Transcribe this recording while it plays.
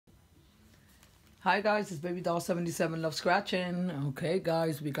Hi guys, it's Baby Doll 77 Love Scratching. Okay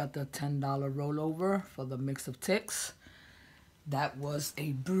guys, we got the $10 rollover for the mix of ticks. That was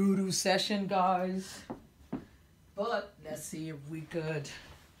a brutal session, guys. But let's see if we could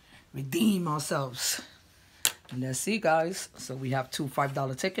redeem ourselves. Let's see, guys. So we have two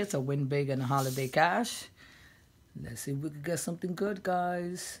 $5 tickets, a win big and a holiday cash. Let's see if we could get something good,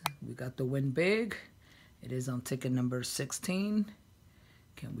 guys. We got the win big. It is on ticket number 16.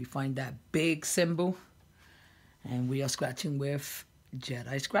 Can we find that big symbol? And we are scratching with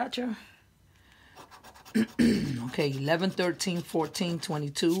Jedi Scratcher. Okay, 11, 13, 14,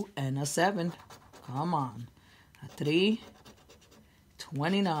 22, and a 7. Come on. A 3,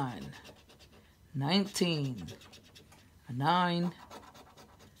 29, 19, a 9,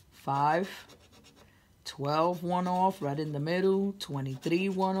 5, 12, 1 off, right in the middle, 23,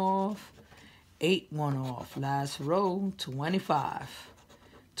 1 off, 8, 1 off, last row, 25.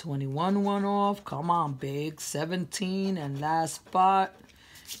 21, 1 off, come on, big, 17, and last spot,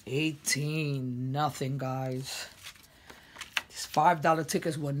 18, nothing, guys. These $5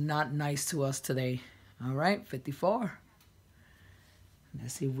 tickets were not nice to us today. All right, 54.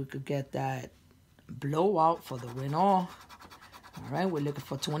 Let's see if we could get that blowout for the win all. All right, we're looking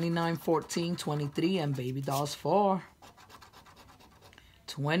for 29, 14, 23, and Baby Dolls 4.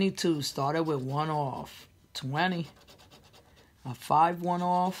 22 started with 1 off, 20. A 5, 1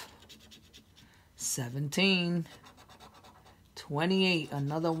 off, 17, 28,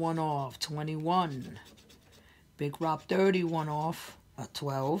 another 1 off, 21, big rock 30, 1 off, a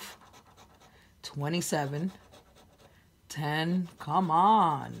 12, 27, 10, come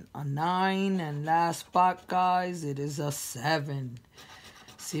on, a 9, and last spot, guys, it is a 7.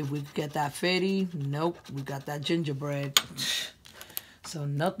 See if we can get that 50. Nope, we got that gingerbread. So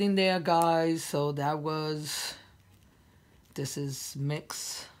nothing there, guys. So that was... This is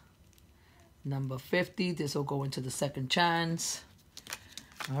mix number 50. This will go into the second chance.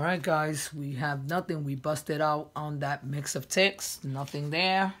 All right, guys. We have nothing. We busted out on that mix of ticks. Nothing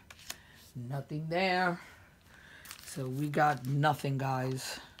there. Nothing there. So we got nothing,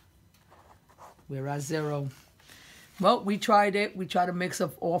 guys. We're at 0. Well, we tried it. We tried a mix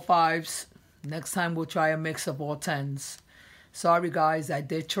of all 5s. Next time we'll try a mix of all 10s. Sorry, guys. I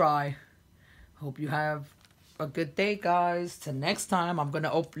did try. Hope you have a good day, guys. Till next time, I'm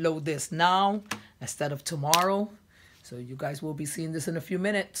gonna upload this now instead of tomorrow, so you guys will be seeing this in a few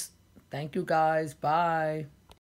minutes. Thank you, guys. Bye.